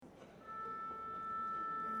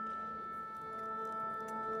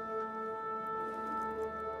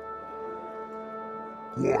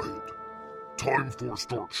Quiet. Time for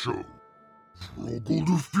start show. Struggle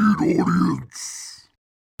to feed audience.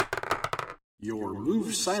 Your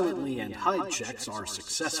move silently and hide checks are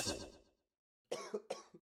successful.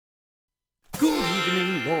 Good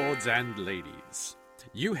evening, lords and ladies.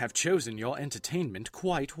 You have chosen your entertainment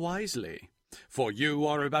quite wisely, for you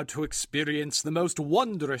are about to experience the most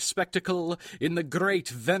wondrous spectacle in the great,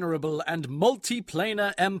 venerable, and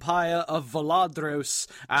multiplanar empire of Voladros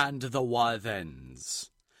and the Wyverns.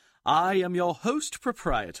 I am your host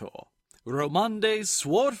proprietor, Romande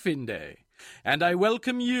Swarfinde, and I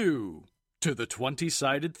welcome you to the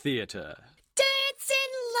 20-sided theater.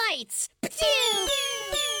 Dancing lights! Pew!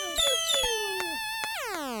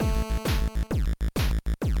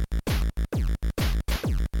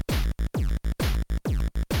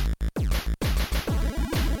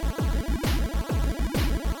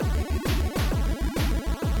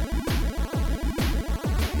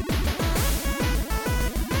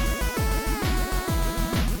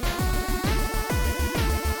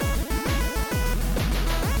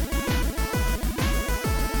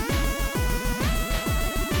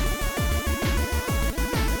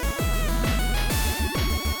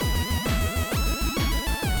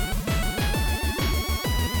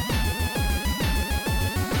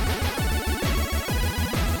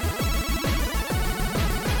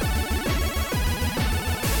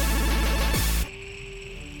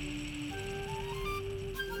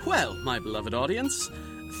 Well, my beloved audience,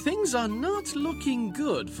 things are not looking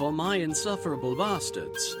good for my insufferable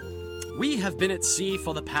bastards. We have been at sea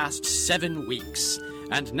for the past 7 weeks,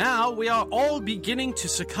 and now we are all beginning to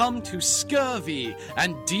succumb to scurvy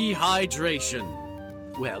and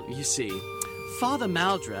dehydration. Well, you see, Father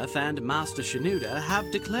Maldreth and Master Shenouda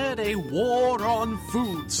have declared a war on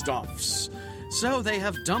foodstuffs. So they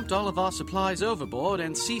have dumped all of our supplies overboard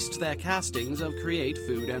and ceased their castings of Create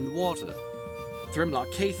Food and Water.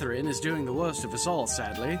 Thrimlock Catherine is doing the worst of us all,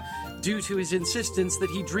 sadly, due to his insistence that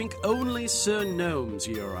he drink only Sir Gnome's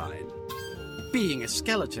urine. Being a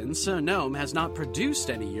skeleton, Sir Gnome has not produced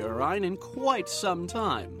any urine in quite some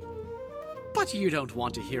time. But you don't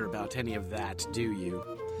want to hear about any of that, do you?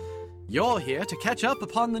 You're here to catch up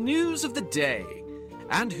upon the news of the day.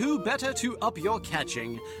 And who better to up your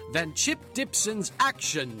catching than Chip Dipson's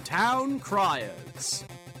Action Town Criers?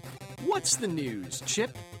 What's the news,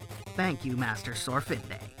 Chip? Thank you, Master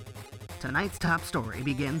Sorfinde. Tonight's top story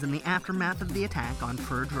begins in the aftermath of the attack on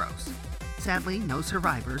Ferdros. Sadly, no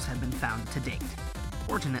survivors have been found to date.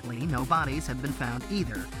 Fortunately, no bodies have been found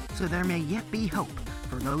either, so there may yet be hope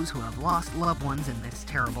for those who have lost loved ones in this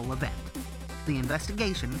terrible event. The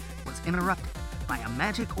investigation was interrupted by a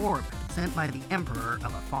magic orb sent by the Emperor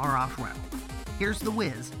of a far-off realm. Here's the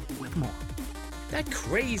Wiz with more. That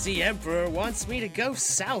crazy emperor wants me to go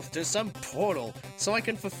south to some portal so I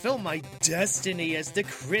can fulfill my destiny as the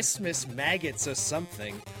Christmas maggots or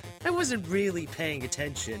something. I wasn't really paying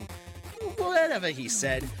attention. Whatever he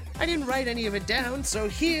said, I didn't write any of it down, so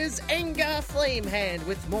here's Engar Flamehand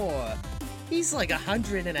with more. He's like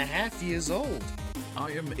 150 years old.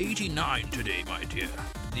 I am 89 today, my dear.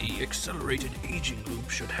 The accelerated aging loop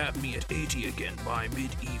should have me at 80 again by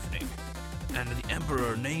mid-evening. And the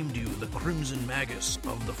Emperor named you the Crimson Magus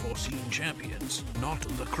of the Foreseen Champions, not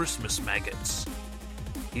the Christmas Maggots.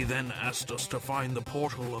 He then asked us to find the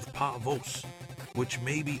portal of Pavos, which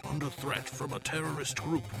may be under threat from a terrorist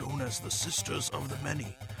group known as the Sisters of the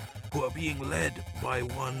Many, who are being led by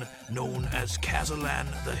one known as Kazalan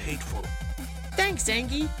the Hateful. Thanks,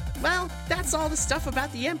 Angie. Well, that's all the stuff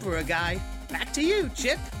about the Emperor guy. Back to you,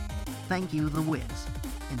 Chip. Thank you, the Wiz.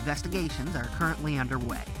 Investigations are currently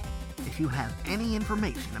underway. If you have any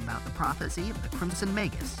information about the prophecy of the Crimson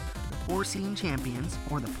Magus, the Foreseen Champions,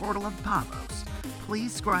 or the Portal of Pavos,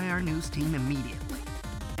 please scry our news team immediately.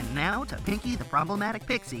 And now to Pinky the Problematic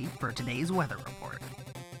Pixie for today's weather report.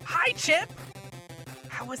 Hi, Chip!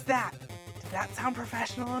 How was that? Did that sound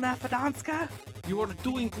professional enough, Adonska? You are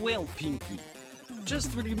doing well, Pinky.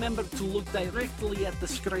 Just remember to look directly at the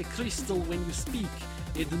Scry Crystal when you speak,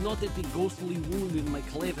 and not at the ghostly wound in my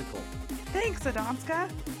clavicle. Thanks,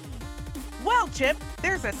 Adonska. Well, Chip,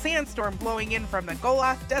 there's a sandstorm blowing in from the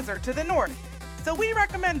Golas Desert to the north, so we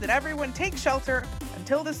recommend that everyone take shelter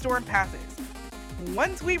until the storm passes.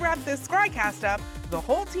 Once we wrap this Scrycast up, the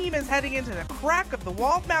whole team is heading into the crack of the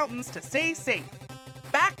Walled Mountains to stay safe.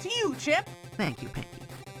 Back to you, Chip! Thank you, Pinky.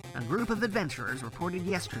 A group of adventurers reported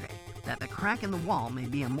yesterday that the crack in the wall may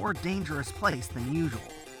be a more dangerous place than usual.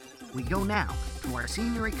 We go now to our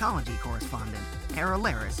senior ecology correspondent, Hera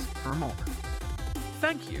Laris, for more.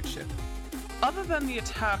 Thank you, Chip. Other than the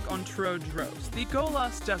attack on Trodros, the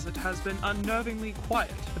Golas Desert has been unnervingly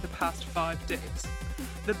quiet for the past 5 days.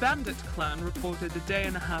 The bandit clan reported a day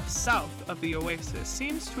and a half south of the oasis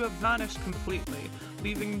seems to have vanished completely,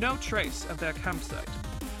 leaving no trace of their campsite.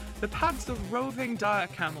 The packs of roving dire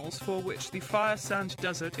camels for which the Fire Sand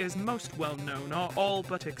Desert is most well known are all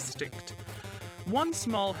but extinct. One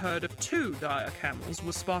small herd of 2 dire camels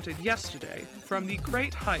was spotted yesterday from the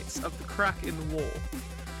great heights of the crack in the wall.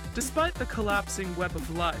 Despite the collapsing web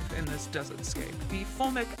of life in this desertscape, the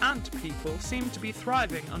Formic ant people seem to be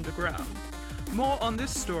thriving underground. More on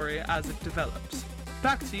this story as it develops.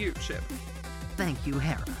 Back to you, Chip. Thank you,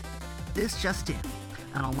 Hera. This just in.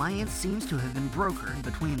 An alliance seems to have been brokered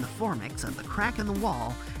between the Formics of the Crack in the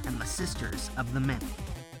Wall and the Sisters of the Many.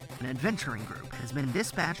 An adventuring group has been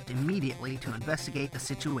dispatched immediately to investigate the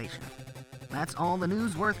situation. That's all the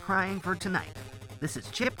news worth crying for tonight. This is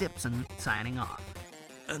Chip Dipson signing off.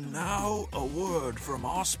 And now, a word from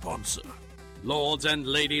our sponsor. Lords and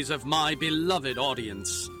ladies of my beloved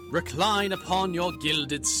audience, recline upon your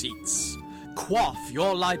gilded seats, quaff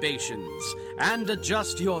your libations, and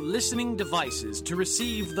adjust your listening devices to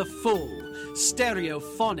receive the full,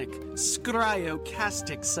 stereophonic,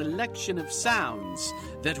 scryocastic selection of sounds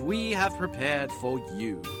that we have prepared for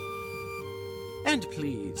you. And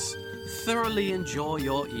please, thoroughly enjoy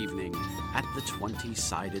your evening at the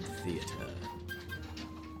 20-Sided Theater.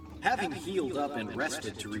 Having healed up and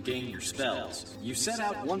rested to regain your spells, you set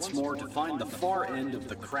out once more to find the far end of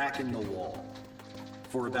the crack in the wall.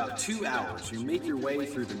 For about 2 hours, you make your way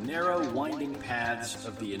through the narrow, winding paths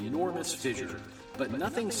of the enormous fissure, but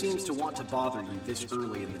nothing seems to want to bother you this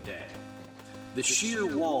early in the day. The sheer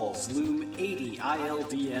walls loom 80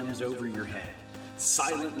 ILDMs over your head,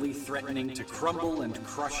 silently threatening to crumble and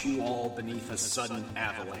crush you all beneath a sudden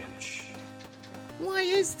avalanche. Why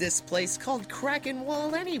is this place called Kraken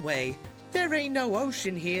Wall anyway? There ain't no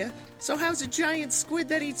ocean here, so how's a giant squid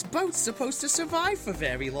that eats boats supposed to survive for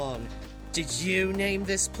very long? Did you name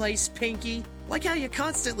this place, Pinky? Like how you're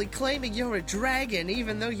constantly claiming you're a dragon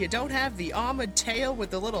even though you don't have the armored tail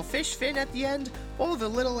with the little fish fin at the end, or the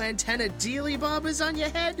little antenna dealy bobbers on your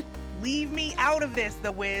head? Leave me out of this,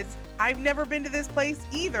 The Wiz. I've never been to this place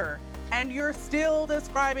either, and you're still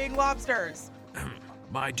describing lobsters.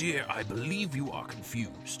 My dear, I believe you are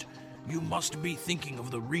confused. You must be thinking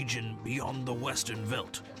of the region beyond the Western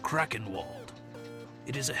Veldt, Krakenwald.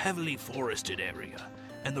 It is a heavily forested area,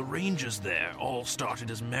 and the rangers there all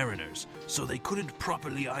started as mariners, so they couldn't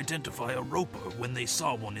properly identify a roper when they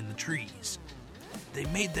saw one in the trees. They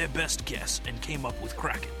made their best guess and came up with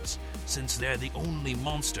krakens, since they're the only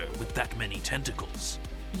monster with that many tentacles.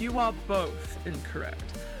 You are both incorrect.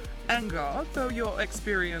 Engar, though your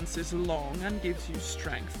experience is long and gives you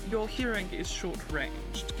strength, your hearing is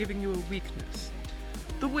short-ranged, giving you a weakness.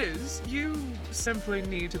 The Wiz, you simply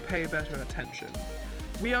need to pay better attention.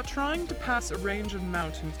 We are trying to pass a range of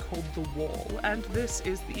mountains called the Wall, and this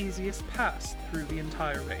is the easiest pass through the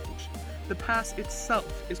entire range. The pass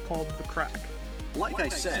itself is called the Crack. Like I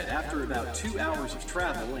said, after about 2 hours of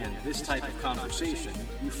travel and this type of conversation,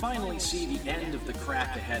 you finally see the end of the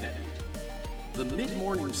crack ahead of you. The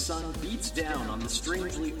mid-morning sun beats down on the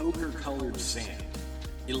strangely ochre-colored sand,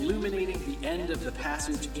 illuminating the end of the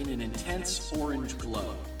passage in an intense orange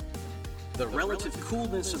glow. The relative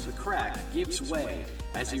coolness of the crack gives way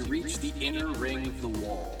as you reach the inner ring of the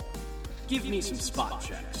wall. Give me some spot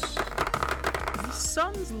checks. The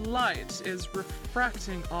sun's light is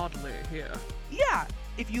refracting oddly here. Yeah,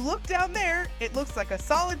 if you look down there, it looks like a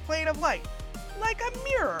solid plane of light. Like a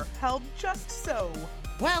mirror held just so.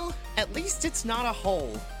 Well, at least it's not a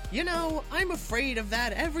hole. You know, I'm afraid of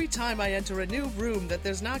that every time I enter a new room that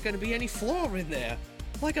there's not going to be any floor in there.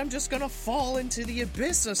 Like I'm just going to fall into the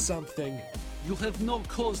abyss or something. You have no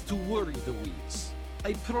cause to worry, The Wiz.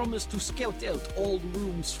 I promise to scout out all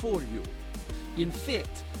rooms for you. In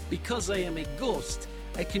fact, because I am a ghost,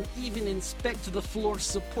 I can even inspect the floor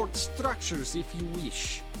support structures if you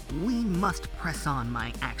wish. We must press on,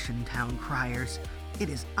 my Action Town criers. It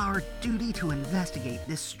is our duty to investigate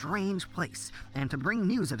this strange place and to bring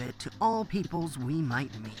news of it to all peoples we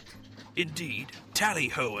might meet. Indeed,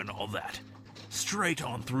 tally-ho and all that. Straight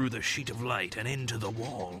on through the sheet of light and into the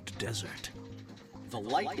walled desert. The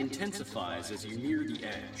light intensifies as you near the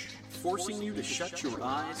edge, forcing you to shut your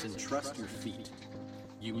eyes and trust your feet.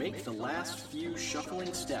 You make the last few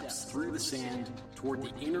shuffling steps through the sand toward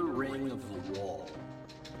the inner ring of the wall.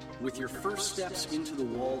 With your first steps into the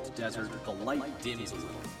walled desert, the light dims a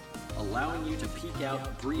little, allowing you to peek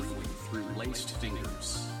out briefly through laced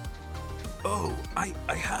fingers. Oh, I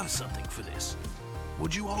have something for this.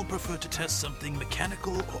 Would you all prefer to test something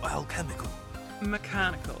mechanical or alchemical?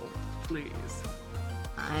 Mechanical, please.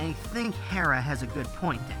 I think Hera has a good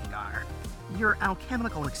point, Engar. Your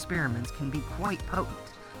alchemical experiments can be quite potent.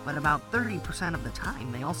 but about 30% of the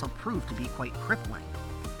time they also prove to be quite crippling.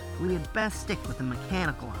 We had best stick with the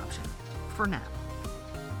mechanical option, for now.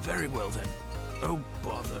 Very well then. Oh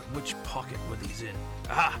bother, which pocket were these in?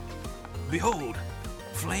 Ah! Behold!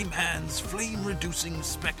 Flame Hand's flame-reducing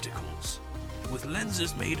spectacles, with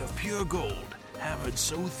lenses made of pure gold, hammered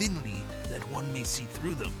so thinly that one may see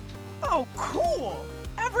through them. Oh, cool!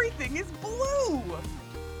 Everything is blue!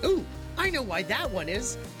 Ooh, I know why that one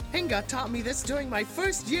is. Hengar taught me this during my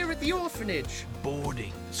first year at the orphanage.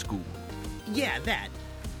 Boarding school. Yeah, that.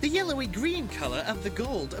 The yellowy-green color of the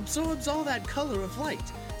gold absorbs all that color of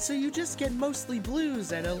light, so you just get mostly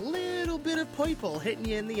blues and a little bit of purple hitting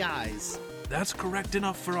you in the eyes. That's correct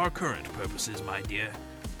enough for our current purposes, my dear.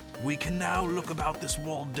 We can now look about this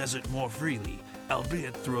walled desert more freely,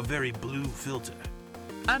 albeit through a very blue filter.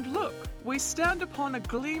 And look, we stand upon a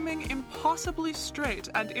gleaming, impossibly straight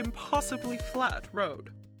and impossibly flat road.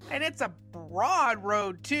 And it's a broad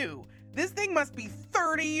road, too. This thing must be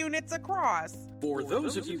 30 units across. For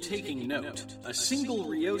those of you taking note, a single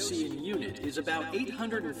Riosian unit is about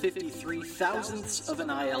 853 thousandths of an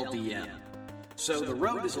ILDM. So the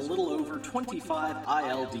road is a little over 25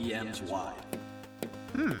 ILDMs wide.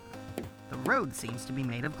 The road seems to be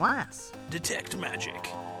made of glass. Detect magic.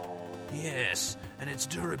 Yes, and its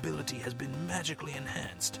durability has been magically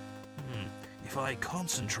enhanced. If I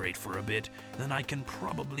concentrate for a bit, then I can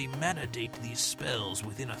probably manidate these spells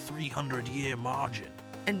within a 300-year margin.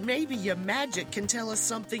 And maybe your magic can tell us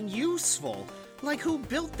something useful, like who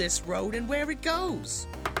built this road and where it goes.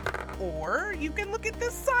 Or you can look at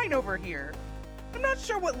this sign over here. I'm not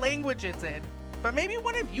sure what language it's in, but maybe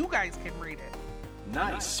one of you guys can read it.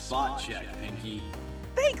 Nice spot check, Pinky.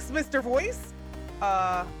 Thanks, Mr. Voice.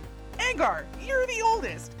 Angar, you're the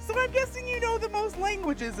oldest, so I'm guessing you know the most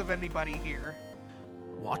languages of anybody here.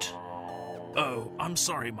 What? Oh, I'm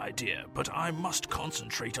sorry, my dear, but I must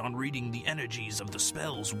concentrate on reading the energies of the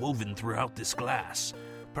spells woven throughout this glass.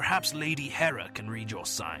 Perhaps Lady Hera can read your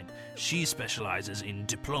sign. She specializes in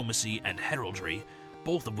diplomacy and heraldry,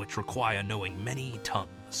 both of which require knowing many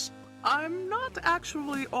tongues. I'm not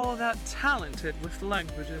actually all that talented with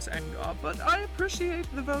languages, Angar, but I appreciate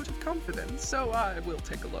the vote of confidence, so I will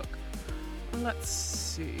take a look. Let's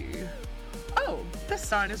see. Oh, this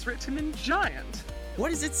sign is written in Giant. What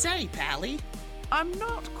does it say, Pally? I'm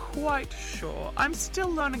not quite sure. I'm still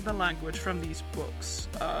learning the language from these books.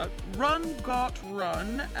 Run, Got,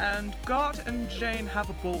 run, and Got and Jane have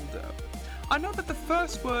a boulder. I know that the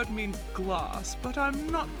first word means glass, but I'm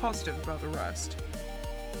not positive about the rest.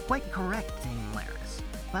 Quite correct, Dame Laris,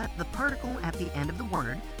 but the particle at the end of the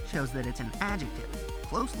word shows that it's an adjective,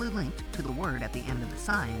 closely linked to the word at the end of the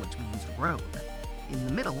sign, which means road. In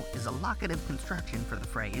the middle is a locative construction for the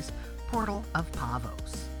phrase, Portal of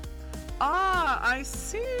Pavos. Ah, I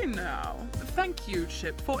see now. Thank you,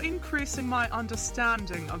 Chip, for increasing my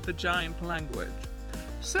understanding of the Giant language.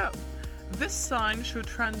 So, this sign should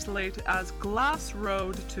translate as Glass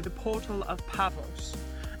Road to the Portal of Pavos.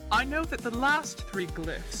 I know that the last three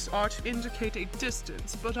glyphs are to indicate a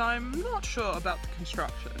distance, but I'm not sure about the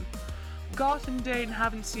construction. Garth and Dane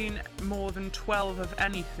haven't seen more than 12 of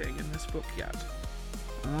anything in this book yet.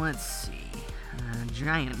 Let's see.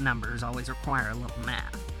 Giant numbers always require a little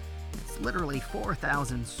math. It's literally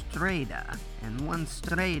 4,000 strata, and one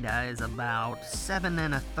strata is about 7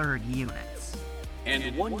 1/3 units.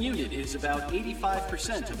 And one unit is about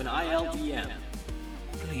 85% of an ILDM.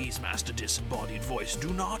 Please, Master Disembodied Voice,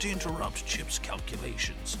 do not interrupt Chip's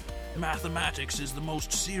calculations. Mathematics is the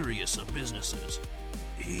most serious of businesses.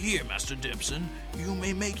 Here, Master Dipson, you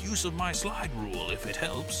may make use of my slide rule if it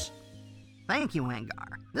helps. Thank you,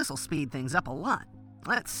 Angar. This'll speed things up a lot.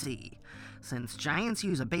 Let's see. Since Giants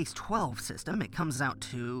use a base 12 system, it comes out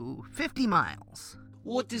to 50 miles.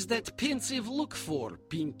 What is that pensive look for,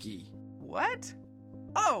 Pinky? What?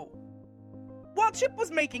 Oh. While Chip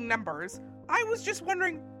was making numbers, I was just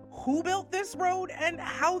wondering who built this road and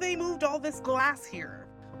how they moved all this glass here.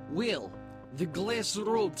 Well, the glass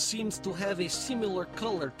road seems to have a similar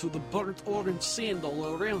color to the burnt orange sand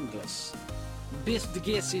all around us. Best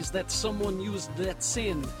guess is that someone used that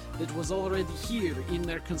sand that was already here in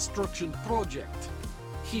their construction project.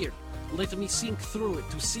 Here, let me sink through it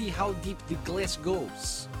to see how deep the glass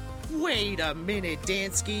goes. Wait a minute,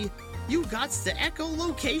 Dansky. You gots the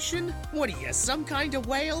echolocation? What are you, some kind of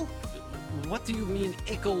whale? What do you mean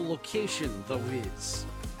echolocation, the whiz?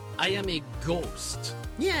 I am a ghost.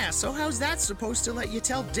 Yeah, so how's that supposed to let you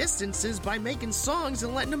tell distances by making songs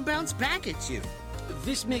and letting them bounce back at you?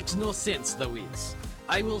 This makes no sense, the whiz.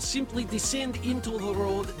 I will simply descend into the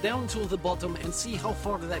road, down to the bottom, and see how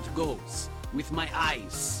far that goes. With my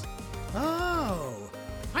eyes. Oh,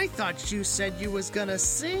 I thought you said you was gonna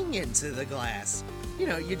sing into the glass. You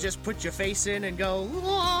know, you just put your face in and go,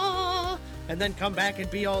 "Wah," and then come back and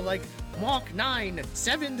be all like, Mach 9,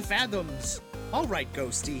 7 fathoms. All right,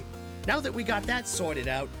 Ghosty. Now that we got that sorted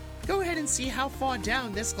out, go ahead and see how far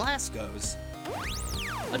down this glass goes.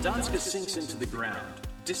 Adanska sinks into the ground,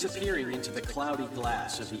 disappearing into the cloudy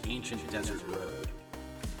glass of the ancient desert road.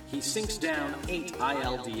 He sinks down 8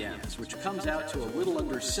 ILDMs, which comes out to a little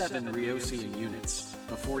under 7 Riosian units,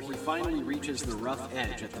 before he finally reaches the rough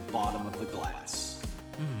edge at the bottom of the glass.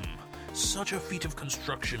 Such a feat of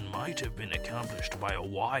construction might have been accomplished by a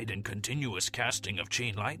wide and continuous casting of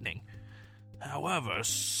chain lightning. However,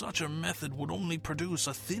 such a method would only produce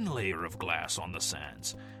a thin layer of glass on the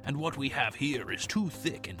sands, and what we have here is too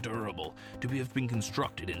thick and durable to have been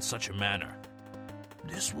constructed in such a manner.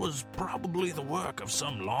 This was probably the work of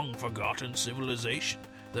some long-forgotten civilization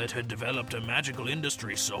that had developed a magical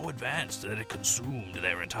industry so advanced that it consumed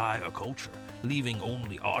their entire culture, leaving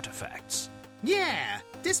only artifacts. Yeah,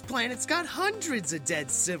 this planet's got hundreds of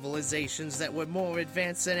dead civilizations that were more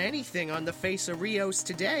advanced than anything on the face of Rios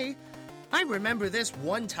today. I remember this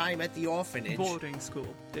one time at the orphanage. Boarding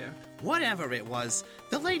school, dear. Whatever it was,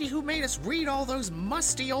 the lady who made us read all those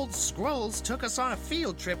musty old scrolls took us on a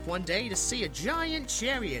field trip one day to see a giant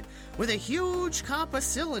chariot with a huge copper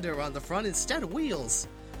cylinder on the front instead of wheels.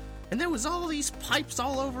 And there was all these pipes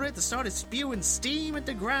all over it that started spewing steam at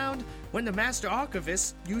the ground when the Master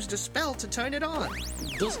Archivist used a spell to turn it on.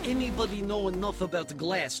 Does anybody know enough about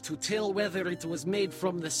glass to tell whether it was made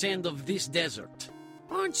from the sand of this desert?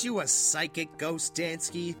 Aren't you a psychic, Ghost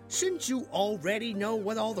Dansky? Shouldn't you already know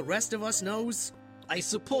what all the rest of us knows? I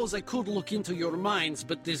suppose I could look into your minds,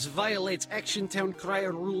 but this violates Action Town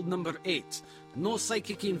Crier Rule number 8. No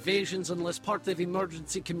psychic invasions unless part of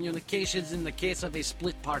emergency communications in the case of a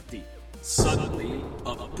split party. Suddenly,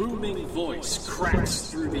 a booming voice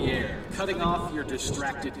cracks through the air, cutting off your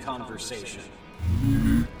distracted conversation.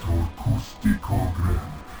 Militor custicogren,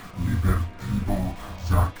 libertivo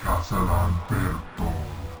za casalan perdon.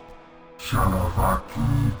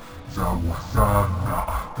 Shalavaki za wasana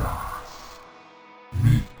atas.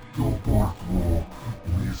 Mito portvo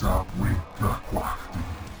uizapwita quachti.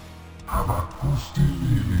 Abacusti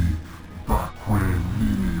lili, baque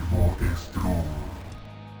lili vo estro.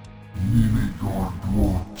 Lili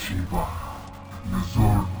gordo chiva,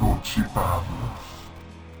 nezordo chipavos.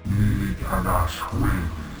 Lili ganash huevi,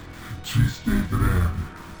 chiste dren,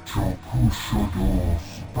 chokusho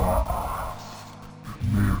dos baas.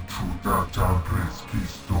 Merchuta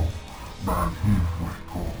champresquisto,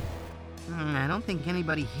 manhifueco. I don't think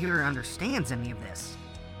anybody here understands any of this.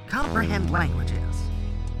 Comprehend languages.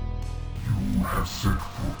 You have set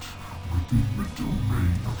foot within the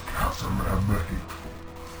domain of Casalan the Hateful,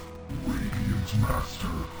 Radiant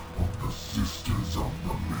Master of the Sisters of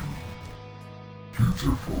the Many,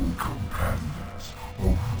 beautiful companions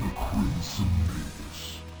of the Crimson Magus.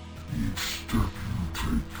 Each step you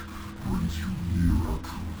take brings you nearer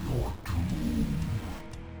to your doom.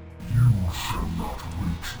 You shall not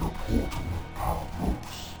reach the portal of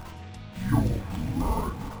Pavlos. Your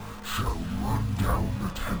blood shall run down the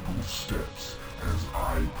temple steps as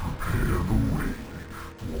I prepare the way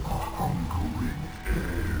for the hungering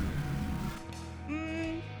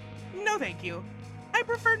end. No thank you. I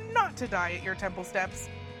prefer not to die at your temple steps.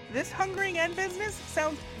 This hungering end business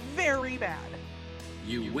sounds very bad.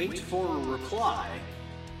 You wait for a reply,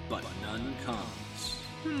 but none comes.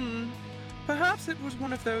 Perhaps it was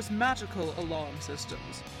one of those magical alarm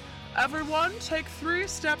systems. Everyone, take 3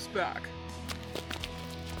 steps back.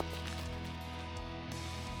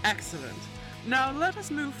 Excellent. Now let us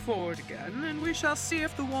move forward again, and we shall see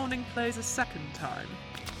if the warning plays a second time.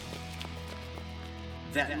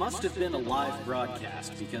 That must have been a live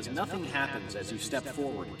broadcast, because nothing happens as you step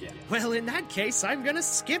forward again. Well, in that case, I'm gonna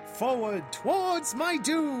skip forward towards my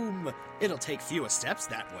doom. It'll take fewer steps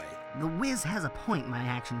that way. The Wiz has a point, my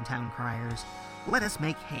Action Town Criers. Let us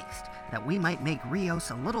make haste, that we might make Rios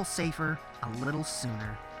a little safer, a little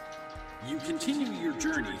sooner. You continue your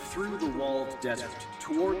journey through the walled desert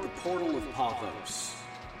toward the portal of Pavos.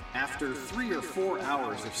 After 3 or 4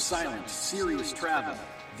 hours of silent, serious travel,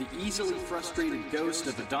 the easily frustrated ghost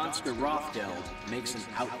of Adanska Rothgeld makes an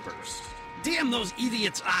outburst. Damn those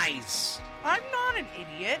idiots' eyes! I'm not an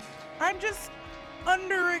idiot. I'm just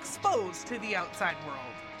underexposed to the outside world.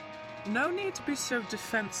 No need to be so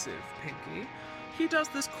defensive, Pinky. He does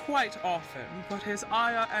this quite often, but his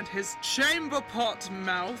ire and his chamber pot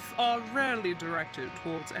mouth are rarely directed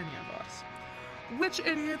towards any of us. Which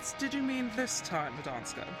idiots did you mean this time,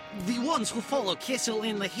 Adanska? The ones who follow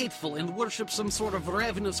Casalan the Hateful and worship some sort of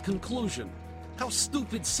ravenous conclusion. How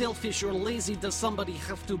stupid, selfish, or lazy does somebody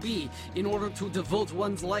have to be in order to devote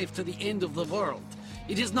one's life to the end of the world?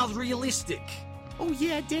 It is not realistic. Oh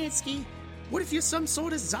yeah, Dansky. What if you're some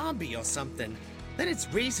sort of zombie or something? Then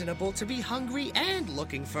it's reasonable to be hungry and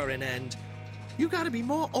looking for an end. You gotta be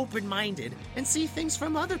more open-minded and see things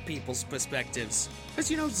from other people's perspectives.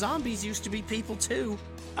 Because, zombies used to be people too.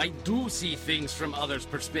 I do see things from others'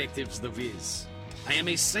 perspectives, The Viz. I am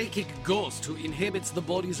a psychic ghost who inhabits the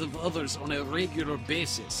bodies of others on a regular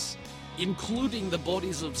basis, including the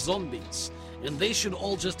bodies of zombies, and they should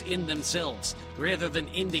all just end themselves, rather than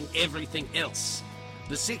ending everything else.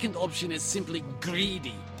 The second option is simply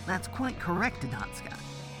greedy. That's quite correct, Adanska.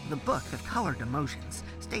 The Book of Colored Emotions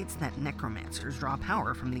states that necromancers draw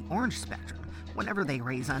power from the orange spectrum whenever they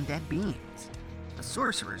raise undead beings. The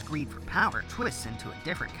sorcerer's greed for power twists into a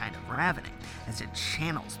different kind of ravening as it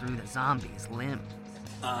channels through the zombie's limbs.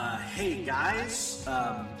 Hey guys,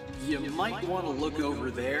 you might want to look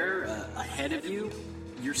over there, ahead of you.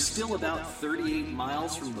 You're still about 38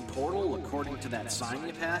 miles from the portal, according to that sign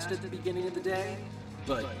you passed at the beginning of the day.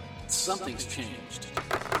 But something's changed.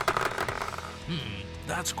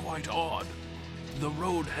 That's quite odd. The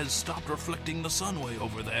road has stopped reflecting the sun way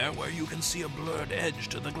over there, where you can see a blurred edge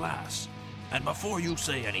to the glass. And before you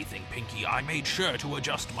say anything, Pinky, I made sure to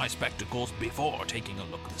adjust my spectacles before taking a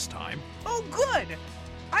look this time. Oh, good!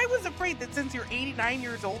 I was afraid that since you're 89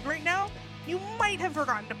 years old right now, you might have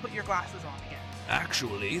forgotten to put your glasses on again.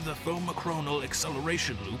 Actually, the thomachronal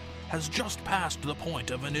acceleration loop has just passed the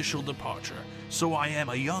point of initial departure, so I am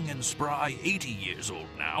a young and spry 80 years old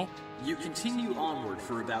now. You continue onward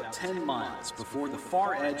for about 10 miles before the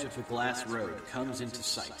far edge of the glass road comes into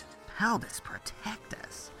sight. Paldus, protect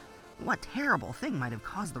us. What terrible thing might have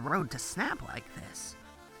caused the road to snap like this?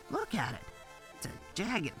 Look at it. It's a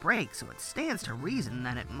jagged break, so it stands to reason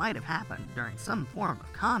that it might have happened during some form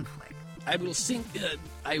of conflict. I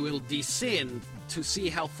will descend to see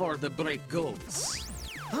how far the break goes.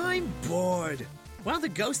 I'm bored. While the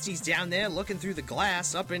ghostie's down there looking through the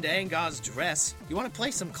glass up into Angar's dress, you want to play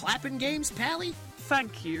some clapping games, Pally?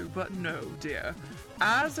 Thank you, but no, dear.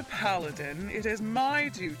 As a paladin, it is my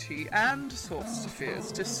duty and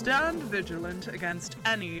Solstice's to stand vigilant against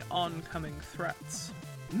any oncoming threats.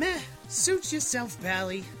 Meh, suit yourself,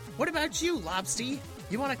 Pally. What about you, Lobsty?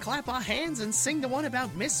 You want to clap our hands and sing the one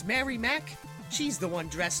about Miss Mary Mac? She's the one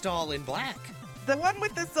dressed all in black. The one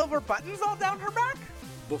with the silver buttons all down her back?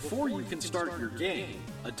 Before you can start your game,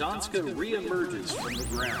 Adanska re-emerges from the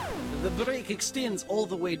ground. The break extends all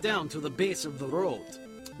the way down to the base of the road.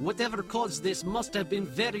 Whatever caused this must have been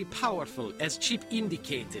very powerful, as Chip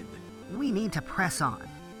indicated. We need to press on.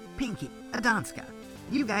 Pinky, Adanska,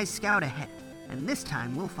 you guys scout ahead, and this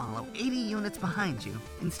time we'll follow 80 units behind you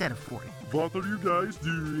instead of 40. What are you guys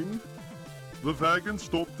doing? The wagon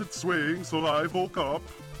stopped its swaying, so I woke up.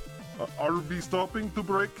 Are we stopping to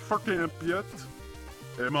break for camp yet?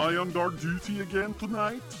 Am I on guard duty again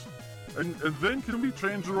tonight? And then can we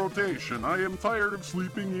change the rotation? I am tired of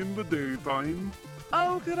sleeping in the daytime.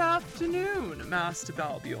 Oh, good afternoon, Master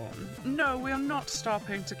Balbion. No, we are not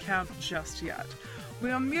stopping to camp just yet.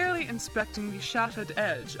 We are merely inspecting the shattered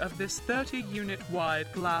edge of this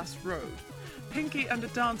 30-unit-wide glass road. Pinky and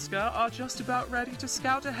Adanska are just about ready to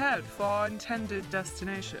scout ahead for our intended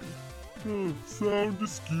destination. Sound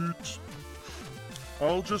is good.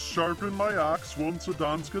 I'll just sharpen my axe once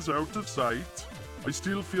Adanska's out of sight. I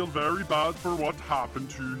still feel very bad for what happened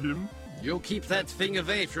to him. You keep that thing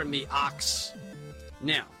away from me, ox.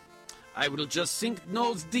 Now, I will just sink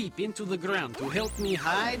nose deep into the ground to help me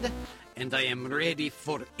hide, and I am ready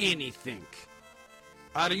for anything.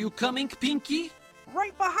 Are you coming, Pinky?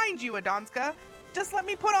 Right behind you, Adanska. Just let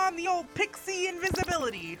me put on the old pixie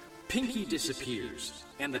invisibility. Pinky disappears,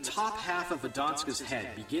 and the top half of Adanska's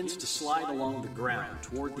head begins to slide along the ground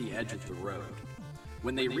toward the edge of the road.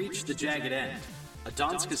 When they reach the jagged end,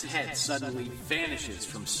 Adanska's head suddenly vanishes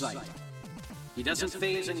from sight. He doesn't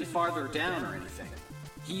phase any farther down or anything.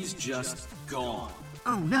 He's just gone.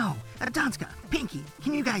 Oh no! Adanska, Pinky,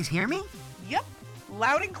 can you guys hear me? Yep,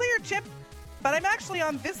 loud and clear, Chip. But I'm actually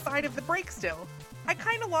on this side of the break still. I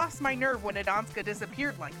kinda lost my nerve when Adanska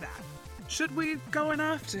disappeared like that. Should we go in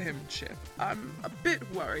after him, Chip? I'm a bit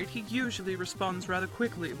worried. He usually responds rather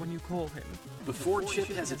quickly when you call him. Before Chip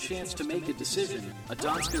has a chance to make a decision,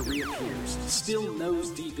 Adanska reappears, still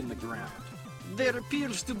nose deep in the ground. There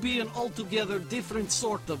appears to be an altogether different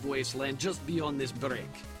sort of wasteland just beyond this break.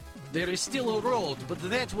 There is still a road, but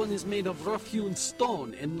that one is made of rough-hewn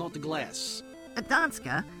stone and not glass.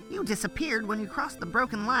 Adanska, you disappeared when you crossed the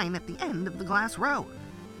broken line at the end of the glass road.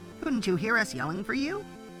 Couldn't you hear us yelling for you?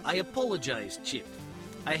 I apologize, Chip.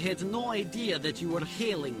 I had no idea that you were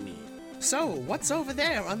hailing me. So, what's over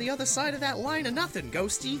there on the other side of that line of nothing,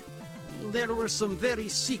 Ghosty? There were some very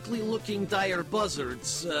sickly-looking dire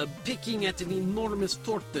buzzards picking at an enormous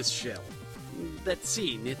tortoise shell. That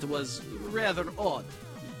scene, it was rather odd.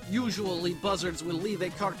 Usually buzzards will leave a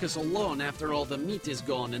carcass alone after all the meat is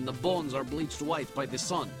gone and the bones are bleached white by the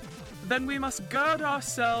sun. Then we must gird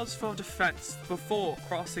ourselves for defense before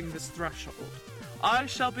crossing this threshold. I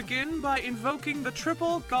shall begin by invoking the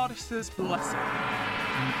triple goddess's blessing.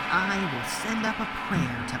 And I will send up a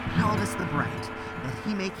prayer to Paldus the Bright, that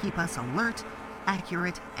he may keep us alert,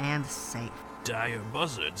 accurate, and safe. Dire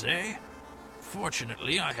buzzards, eh?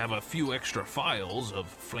 Fortunately, I have a few extra files of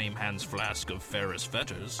Flamehand's Flask of Ferrous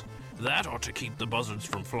Fetters. That ought to keep the buzzards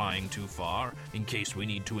from flying too far, in case we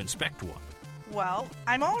need to inspect one. Well,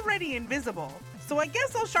 I'm already invisible, so I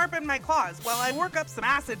guess I'll sharpen my claws while I work up some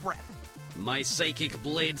acid breath. My psychic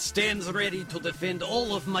blade stands ready to defend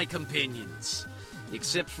all of my companions,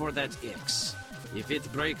 except for that X. If it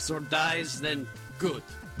breaks or dies, then good.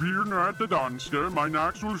 Fear not the Danske, my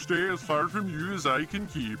axe will stay as far from you as I can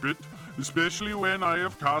keep it, especially when I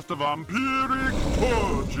have cast a vampiric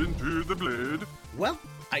touch into the blade. Well,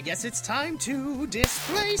 I guess it's time to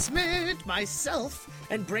displacement myself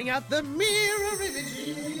and bring out the mirror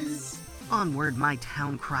images. Onward, my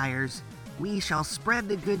town criers. We shall spread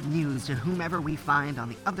the good news to whomever we find on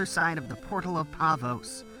the other side of the portal of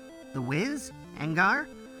Pavos. The Wiz? Engar?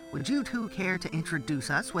 Would you two care to introduce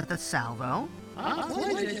us with a salvo?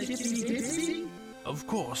 Of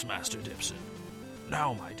course, Master Dipson.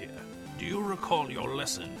 Now, my dear, do you recall your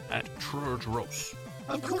lesson at Trurdros?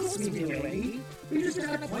 Of course we do, Eddie. We just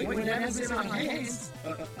had a point when that was in our hands.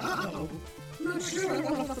 Uh-oh. Not sure I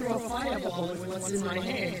want to throw a fireball with what's in my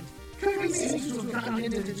hand. Curry seems to have gotten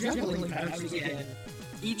into the juggling pouch again.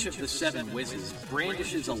 Each of the 7 Wizzes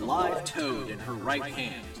brandishes a live toad in her right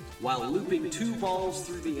hand, while looping 2 balls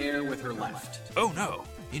through the air with her left. Oh no,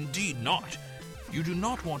 indeed not. You do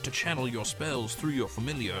not want to channel your spells through your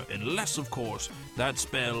familiar unless, of course, that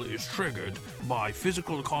spell is triggered by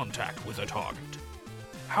physical contact with a target.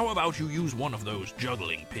 How about you use one of those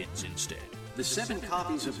juggling pins instead? The 7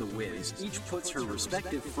 copies of the Wiz each puts her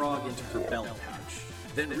respective frog into her belt pouch,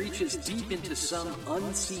 then reaches deep into some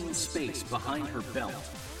unseen space behind her belt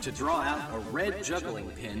to draw out a red juggling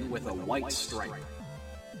pin with a white stripe.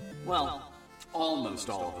 Well, almost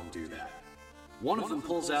all of them do that. One of them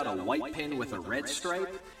pulls out a white pin with a red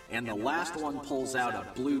stripe, and the last one pulls out a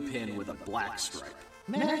blue pin with a black stripe.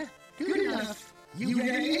 Meh, good enough. You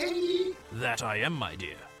ready? That I am, my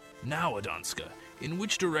dear. Now, Adanska, in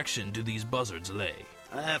which direction do these buzzards lay?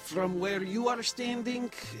 From where you are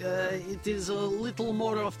standing, it is a little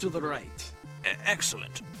more off to the right.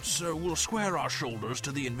 Excellent. So we'll square our shoulders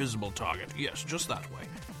to the invisible target. Yes, just that way.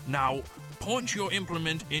 Now, point your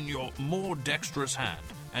implement in your more dexterous hand,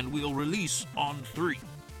 and we'll release on 3.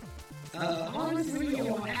 On 3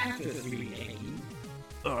 or after 3, Eddie?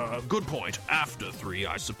 Good point. After 3,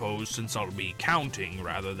 I suppose, since I'll be counting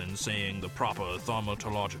rather than saying the proper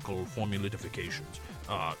thaumatological formulatifications.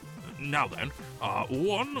 Now then,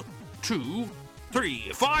 1, 2, 3,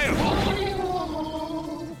 fire!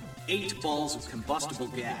 8 balls of combustible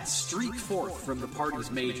gas streak forth from the party's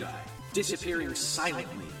magi, disappearing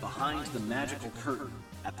silently behind the magical curtain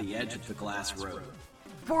at the edge of the glass road.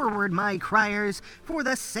 Forward, my criers, for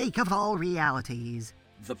the sake of all realities.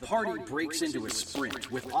 The party breaks into a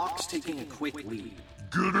sprint, with Ox taking a quick lead.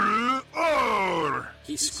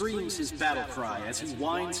 He screams his battle cry as he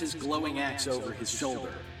winds his glowing axe over his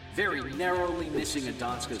shoulder, very narrowly missing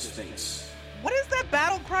Adanska's face. What does that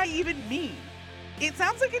battle cry even mean? It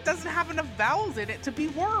sounds like it doesn't have enough vowels in it to be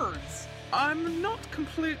words. I'm not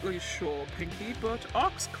completely sure, Pinky, but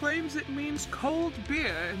Ox claims it means cold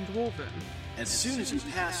beer in Dwarven. As soon as you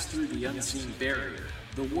pass through the unseen barrier,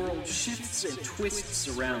 the world shifts and twists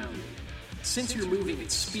around you. Since you're moving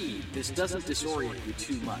at speed, this doesn't disorient you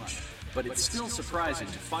too much, but it's still surprising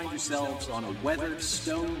to find yourselves on a weathered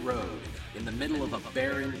stone road in the middle of a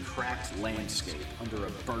barren, cracked landscape under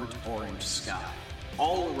a burnt orange sky.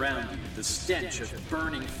 All around you, the stench of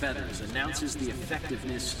burning feathers announces the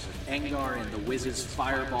effectiveness of Engar and the Wiz's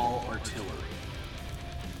fireball artillery.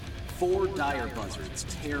 4 dire buzzards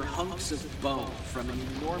tear hunks of bone from an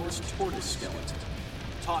enormous tortoise skeleton,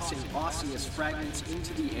 tossing osseous fragments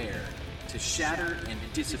into the air to shatter and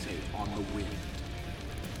dissipate on the wind.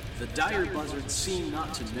 The dire buzzards seem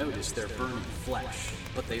not to notice their burning flesh,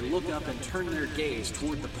 but they look up and turn their gaze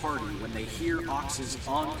toward the party when they hear Ox's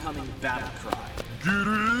oncoming battle cry.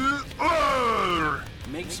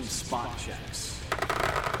 Make some spot checks.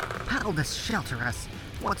 Paldus, shelter us.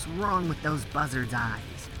 What's wrong with those buzzards' eyes?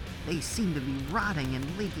 They seem to be rotting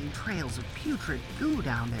and leaking trails of putrid goo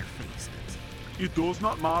down their faces. It does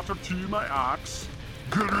not matter to my axe.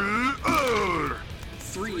 3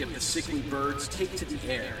 of the sickly birds take to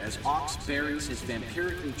the air as Ox buries his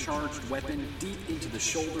vampirically charged weapon deep into the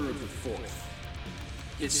shoulder of the 4th.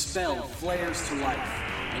 His spell flares to life,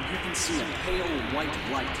 and you can see a pale white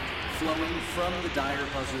light flowing from the dire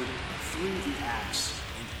buzzard through the axe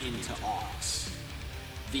and into Ox.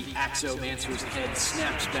 The Axomancer's head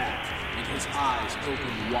snaps back, and his eyes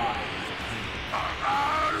open wide with pain.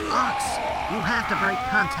 Ox, you have to break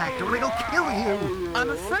contact or it'll kill you! I'm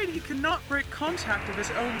afraid he cannot break contact of his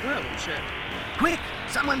own will, Chip. Quick,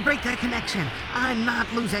 someone break that connection. I'm not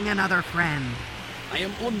losing another friend. I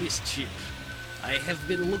am on this, Chip. I have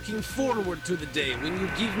been looking forward to the day when you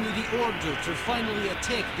give me the order to finally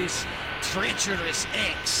attack this treacherous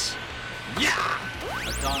X. Yeah!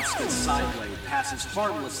 Adonska's side blade passes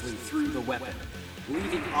harmlessly through the weapon,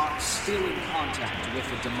 leaving Ox still in contact with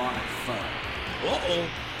the demonic foe. Uh-oh.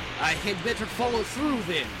 I had better follow through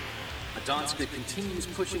then. Adonska continues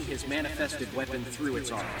pushing his manifested weapon through its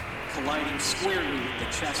arc, colliding squarely with the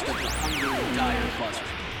chest of the hungry dire buzzard.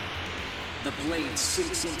 The blade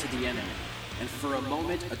sinks into the enemy, and for a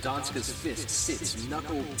moment, Adonska's fist sits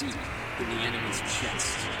knuckle deep in the enemy's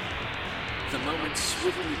chest. The moment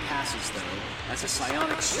swiftly passes, though, as a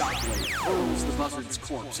psionic shockwave hurls the buzzard's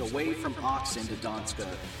corpse away from Ox and Adonska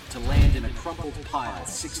to land in a crumpled pile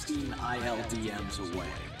 16 ILDMs away.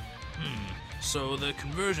 So the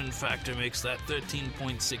conversion factor makes that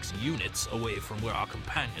 13.6 units away from where our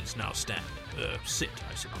companions now stand. Sit,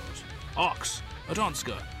 I suppose. Ox,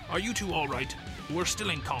 Adonska, are you two all right? We're still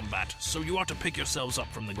in combat, so you ought to pick yourselves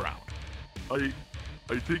up from the ground. I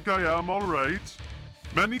think I am all right.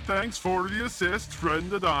 Many thanks for the assist,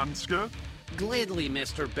 friend Adonska. Gladly,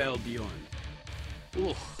 Mr. Belbjorn.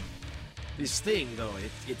 Ooh. This thing, though,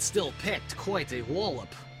 it still packed quite a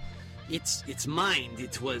wallop. Its mind,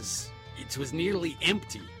 it was nearly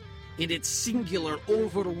empty, and its singular,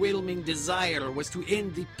 overwhelming desire was to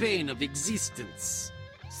end the pain of existence.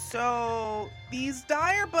 So, these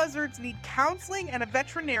dire buzzards need counseling and a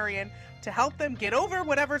veterinarian to help them get over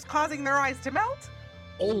whatever's causing their eyes to melt?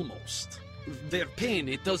 Almost. Their pain,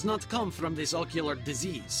 it does not come from this ocular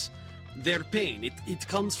disease. Their pain, it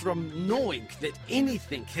comes from knowing that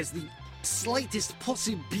anything has the slightest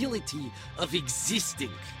possibility of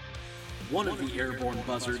existing. One of the airborne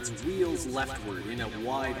buzzards wheels leftward in a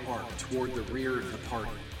wide arc toward the rear of the party.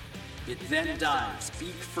 It then dives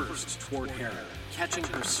beak first toward Hera, catching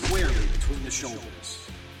her squarely between the shoulders.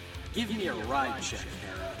 Give me a ride check,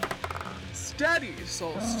 Hera. Steady,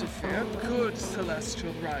 Solstifier. Good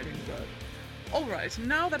celestial riding bird. Alright,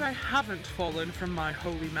 now that I haven't fallen from my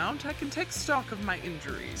holy mount, I can take stock of my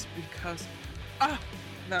injuries, because...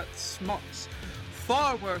 that smarts.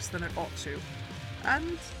 Far worse than it ought to.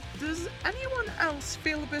 And does anyone else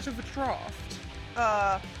feel a bit of a draft?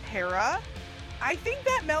 Hera? I think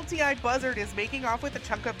that melty-eyed buzzard is making off with a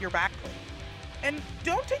chunk of your backplate. And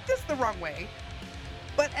don't take this the wrong way,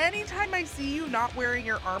 but anytime I see you not wearing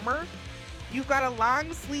your armor, you've got a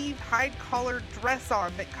long-sleeved, hide-collared dress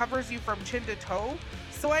on that covers you from chin to toe,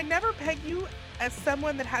 so I never peg you as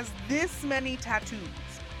someone that has this many tattoos.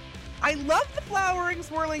 I love the flowering,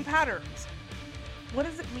 swirling patterns. What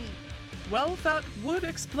does it mean? Well, that would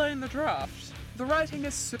explain the draft. The writing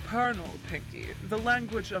is supernal, Pinky, the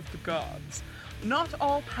language of the gods. Not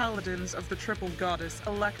all paladins of the triple goddess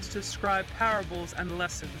elect to scribe parables and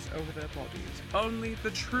lessons over their bodies. Only the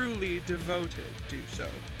truly devoted do so.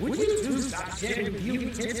 Would you two stop sharing beauty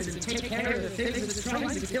tips and take care of the things that's trying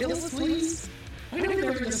to kill us, please? I know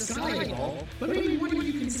they're in the sky and all, but maybe one of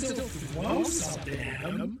you can still throw something at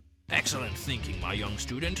them. Excellent thinking, my young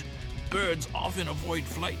student. Birds often avoid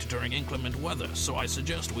flight during inclement weather, so I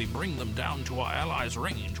suggest we bring them down to our allies'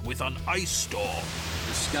 range with an ice storm.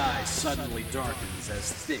 The sky suddenly darkens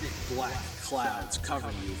as thick black clouds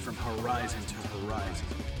cover you from horizon to horizon.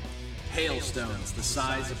 Hailstones the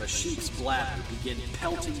size of a sheep's bladder begin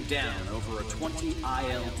pelting down over a 20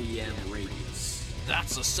 ILDM radius.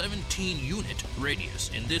 That's a 17-unit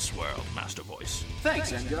radius in this world, Master Voice.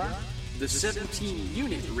 Thanks, Engar. The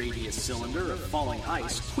 17-unit radius cylinder of falling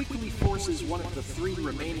ice quickly forces one of the 3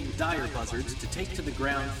 remaining dire buzzards to take to the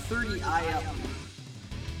ground 30 IL...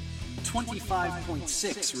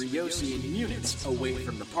 25.6 Ryosian units away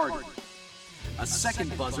from the party. A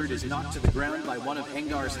second buzzard is knocked to the ground by one of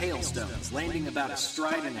Engar's hailstones, landing about a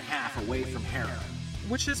stride and a half away from Hera.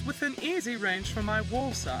 Which is within easy range from my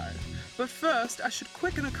wall side. But first, I should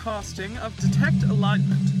quicken a casting of Detect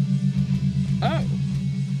Alignment.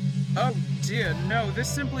 Oh dear, no, this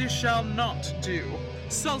simply shall not do.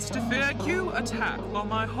 Solstifere, you attack while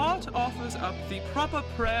my heart offers up the proper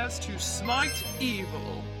prayers to smite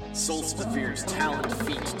evil. Solstifer's taloned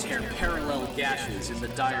feet tear parallel gashes in the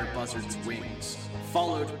dire buzzard's wings,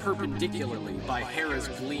 followed perpendicularly by Hera's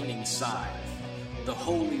gleaming scythe. The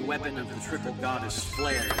holy weapon of the triple goddess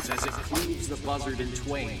flares as it cleaves the buzzard in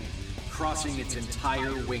twain, crossing its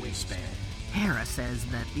entire wingspan. Hera says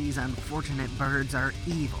that these unfortunate birds are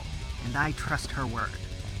evil, and I trust her word.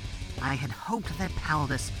 I had hoped that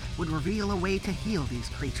Paldus would reveal a way to heal these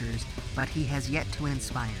creatures, but he has yet to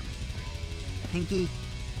inspire me. Pinky,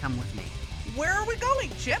 come with me. Where are we going,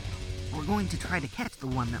 Chip? We're going to try to catch the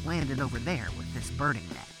one that landed over there with this birding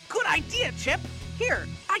net. Good idea, Chip. Here,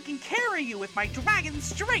 I can carry you with my dragon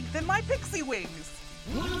strength and my pixie wings.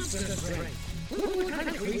 Monster strength. What kind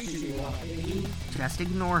of creature you are, Pinky? Just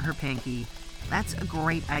ignore her, Pinky. That's a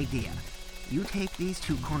great idea. You take these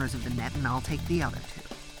two corners of the net and I'll take the other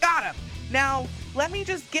two. Got him. Now, let me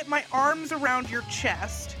just get my arms around your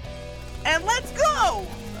chest. And let's go!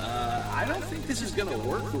 I don't think this is gonna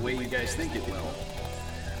work the way you guys think it will.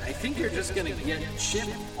 I think you're just gonna get Chip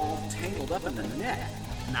all tangled up in the net.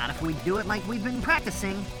 Not if we do it like we've been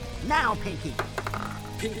practicing. Now, Pinky.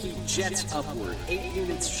 Pinky jets upward, 8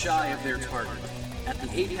 units shy of their target. At the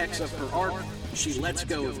apex of her arc, she lets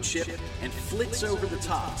go of Chip and flits over the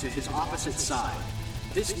top to his opposite side.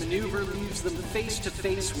 This maneuver leaves them face to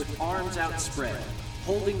face with arms outspread,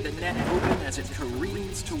 holding the net open as it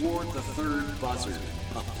careens toward the third buzzard.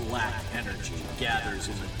 A black energy gathers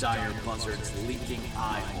in the dire buzzard's leaking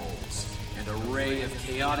eye holes. And a ray of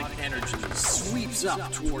chaotic energy sweeps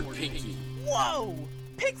up toward Pinky. Whoa!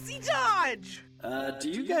 Pixie dodge! Do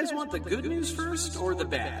you guys want the good news first or the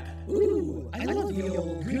bad? Ooh, I love the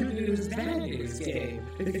old good news, bad news game.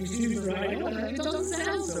 If you choose the right one, it doesn't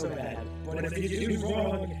sound so bad. But if you choose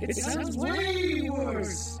wrong, it sounds way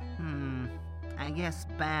worse. I guess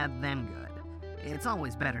bad then good. It's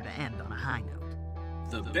always better to end on a high note.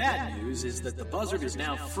 The bad news is that the buzzard is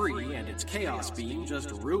now free and its chaos beam just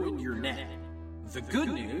ruined your net. The good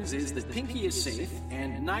news is that Pinky is safe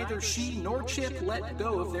and neither she nor Chip let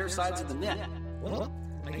go of their sides of the net. Well,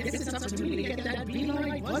 I guess it's up to me to get that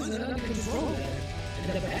beeline buzzard under control then.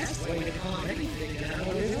 And the best way to calm anything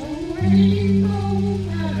down is a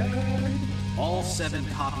rainbow pattern. All 7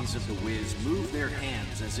 copies of the Wiz move their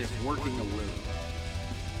hands as if working a loom.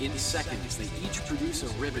 In seconds, they each produce a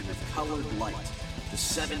ribbon of colored light, the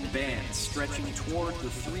 7 bands stretching toward the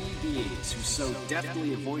 3 beings who so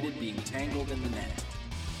deftly avoided being tangled in the net.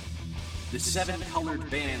 The 7 colored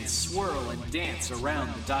bands swirl and dance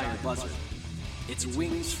around the dire buzzard. Its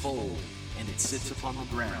wings fold, and it sits upon the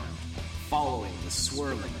ground, following the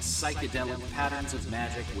swirling, psychedelic patterns of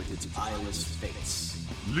magic with its eyeless face.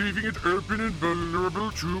 Leaving it open and vulnerable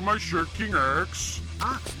to my shirking axe.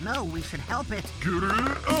 Ox, no, we should help it.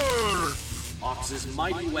 Ox's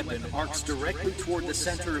mighty weapon arcs directly toward the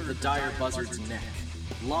center of the dire buzzard's neck,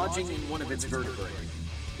 lodging in one of its vertebrae.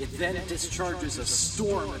 It then discharges a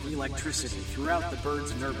storm of electricity throughout the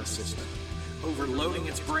bird's nervous system, overloading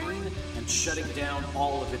its brain and shutting down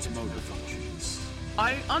all of its motor functions.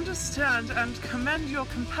 I understand and commend your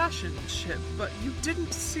compassion, Chip, but you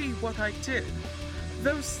didn't see what I did.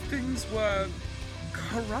 Those things were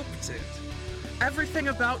corrupted. Everything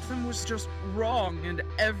about them was just wrong in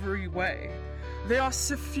every way. They are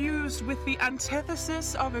suffused with the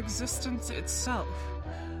antithesis of existence itself.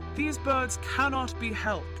 These birds cannot be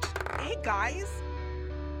helped. Hey guys,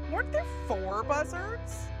 weren't there 4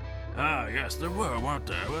 buzzards? Ah, yes, there were, weren't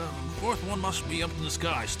there? Well, the 4th one must be up in the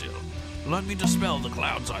sky still. Let me dispel the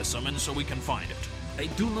clouds I summoned so we can find it. I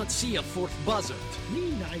do not see a 4th buzzard. Me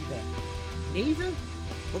neither. Neither?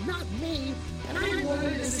 Well, not me. And I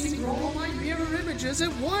wanted to see all my mirror images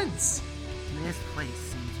at once. This place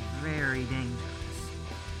seems very dangerous.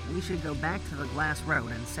 We should go back to the glass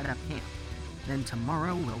road and set up camp. Then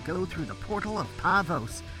tomorrow we'll go through the portal of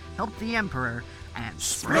Pavos, help the Emperor, and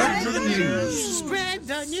spread the news! Spread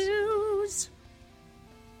the news!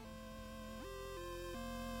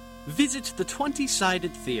 Visit the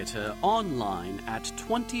 20-Sided Theater online at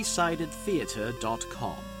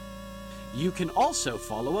 20sidedtheater.com. You can also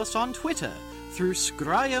follow us on Twitter through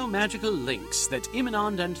scryo-magical links that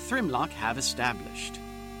Imanand and Thrimlock have established.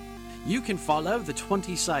 You can follow the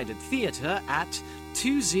 20-Sided Theater at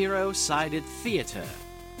 20-Sided Theater,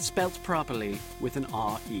 spelt properly with an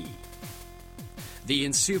R-E. The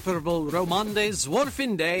insuperable Romande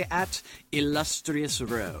Zworfinde at Illustrious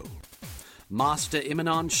Row. Master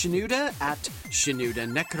Imanand Shinuda at Shinuda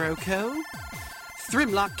Necroco.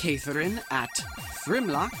 Thrimlock Catherine at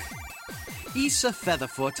Thrimlock. Issa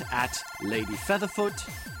Featherfoot at Lady Featherfoot,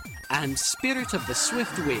 and Spirit of the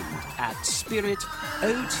Swift Wind at Spirit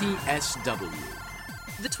OTSW.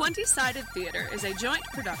 The 20-Sided Theater is a joint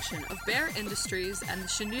production of Bear Industries and the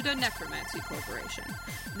Shenouda Necromancy Corporation.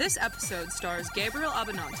 This episode stars Gabriel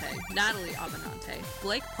Abenante, Natalie Abenante,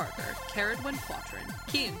 Blake Parker, Caradwin Quatrin,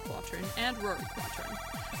 Kian Quatrin, and Rory Quatrin,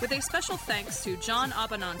 with a special thanks to John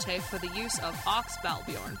Abenante for the use of Ox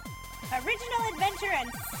Balbjorn. Original adventure and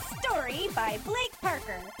story by Blake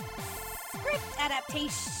Parker. Script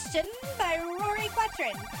adaptation by Rory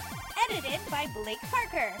Quatrin. Edited by Blake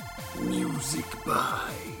Parker. Music by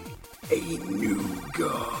A New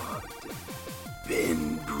God.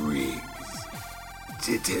 Ben Briggs.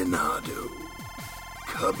 Titanado.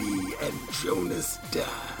 Cubby and Jonas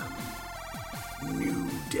Dam. New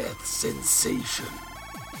Death Sensation.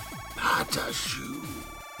 Patashu.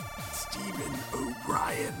 Stephen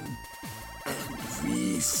O'Brien. And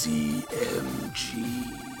VCMG.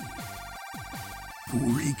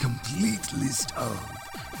 For a complete list of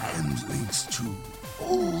and links to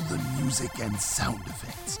all the music and sound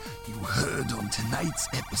effects you heard on tonight's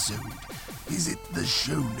episode, visit the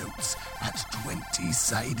show notes at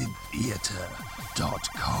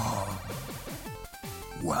 20sidedtheater.com.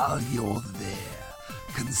 While you're there,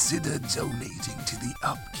 consider donating to the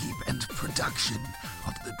upkeep and production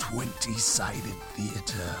of the 20-Sided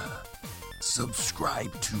Theater.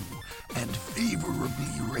 Subscribe to and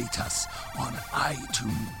favorably rate us on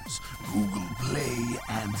iTunes, Google Play,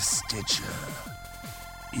 and Stitcher.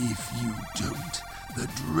 If you don't, the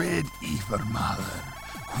dread Ifermaler,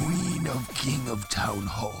 Queen of King of Town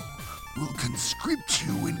Hall, will conscript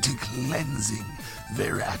you into cleansing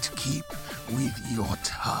Verat Keep with your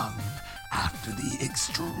tongue after the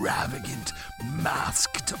extravagant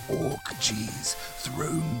masked orgies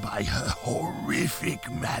thrown by her horrific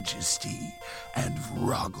majesty and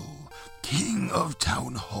Vroggle, King of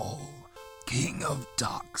Town Hall, King of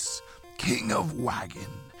Docks, King of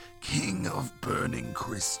Wagon, King of Burning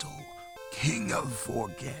Crystal, King of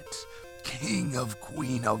Forget, King of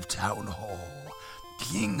Queen of Town Hall,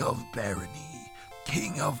 King of Barony,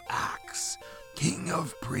 King of Axe, King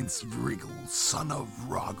of Prince Vriggle, son of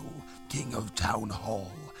Vroggle, King of Town Hall,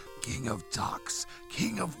 King of Docks,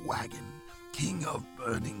 King of Wagon, King of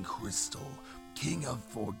Burning Crystal, King of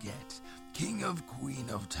Forget, King of Queen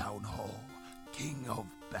of Town Hall, King of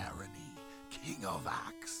Barony, King of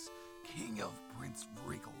Axe, King of Prince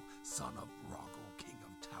Vriggle, son of Vroggle, King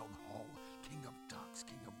of Town Hall, King of Docks,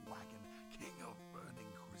 King of Wagon, King of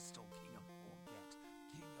Burning Crystal, King of Forget,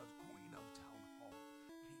 King of Queen of Town Hall, King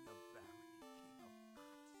of Barony, King of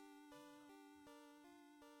Axe.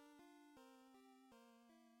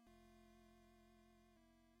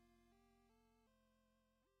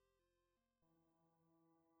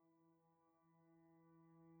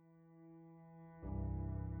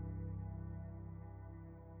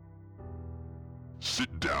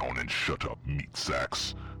 Sit down and shut up, meat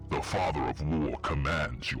sacks. The Father of War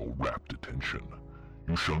commands your rapt attention.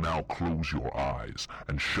 You shall now close your eyes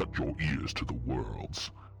and shut your ears to the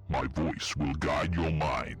worlds. My voice will guide your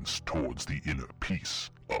minds towards the inner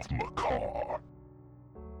peace of Makar.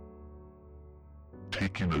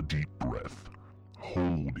 Take in a deep breath.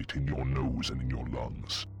 Hold it in your nose and in your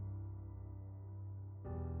lungs.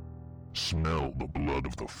 Smell the blood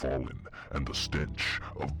of the fallen and the stench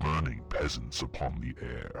of burning peasants upon the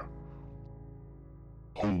air.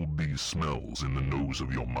 Hold these smells in the nose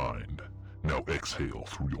of your mind. Now exhale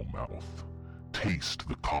through your mouth. Taste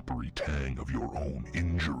the coppery tang of your own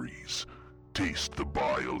injuries. Taste the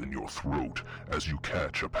bile in your throat as you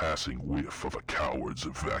catch a passing whiff of a coward's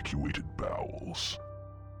evacuated bowels.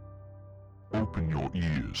 Open your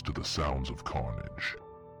ears to the sounds of carnage.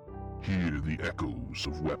 Hear the echoes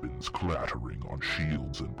of weapons clattering on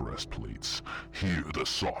shields and breastplates. Hear the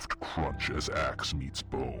soft crunch as axe meets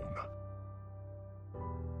bone.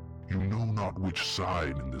 You know not which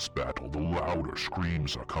side in this battle the louder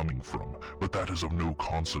screams are coming from, but that is of no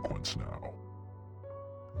consequence now.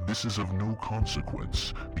 This is of no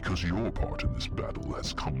consequence because your part in this battle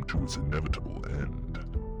has come to its inevitable end.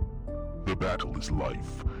 The battle is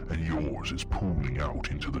life, and yours is pooling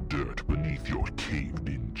out into the dirt beneath your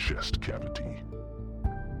caved-in chest cavity.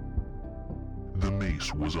 The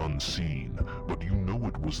mace was unseen, but you know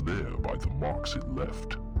it was there by the marks it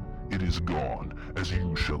left. It is gone, as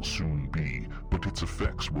you shall soon be, but its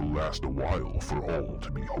effects will last a while for all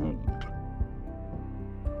to behold.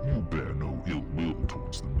 You bear no ill will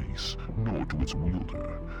towards the mace, nor to its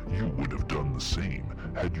wielder. You would have done the same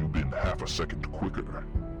had you been half a second quicker.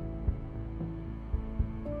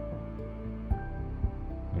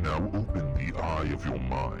 Now open the eye of your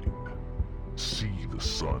mind. See the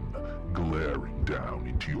sun glaring down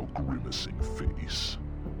into your grimacing face.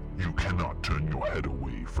 You cannot turn your head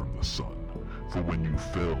away from the sun, for when you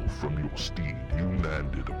fell from your steed, you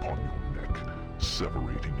landed upon your neck,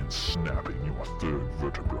 severating and snapping your third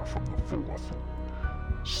vertebra from the fourth.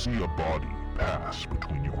 See a body pass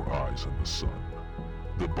between your eyes and the sun.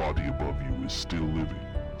 The body above you is still living,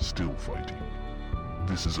 still fighting.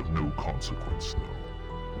 This is of no consequence,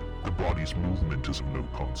 though. The body's movement is of no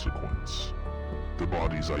consequence. The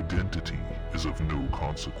body's identity is of no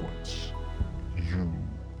consequence. You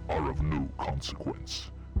are of no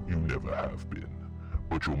consequence. You never have been,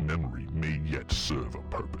 but your memory may yet serve a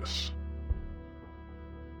purpose.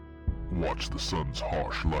 Watch the sun's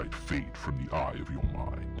harsh light fade from the eye of your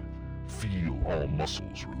mind. Feel all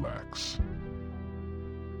muscles relax.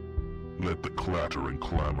 Let the clatter and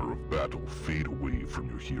clamor of battle fade away from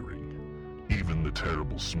your hearing. Even the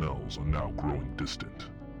terrible smells are now growing distant.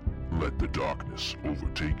 Let the darkness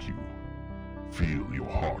overtake you. Feel your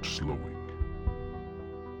heart slowing.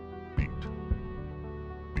 Beat.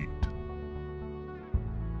 Beat.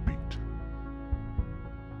 Beat.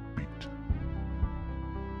 Beat.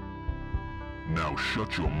 Now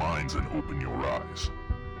shut your minds and open your eyes.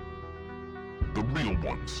 The real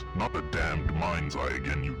ones, not the damned mind's eye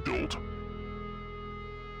again, you dolt.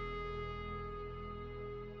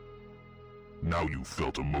 Now you've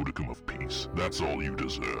felt a modicum of peace. That's all you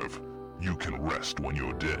deserve. You can rest when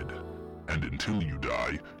you're dead. And until you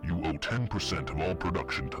die, you owe 10% of all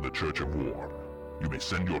production to the Church of War. You may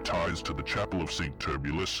send your tithes to the Chapel of St.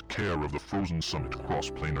 Turbulus, care of the Frozen Summit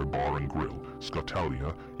Cross-Planar Bar and Grill,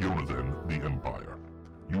 Scotalia, Yonathan, the Empire.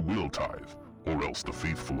 You will tithe, or else the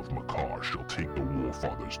faithful of Makar shall take the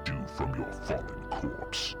Warfather's due from your fallen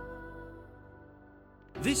corpse.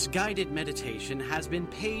 This guided meditation has been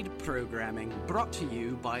paid programming brought to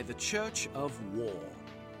you by the Church of War.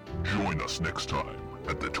 Join us next time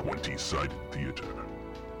at the 20-Sided Theater.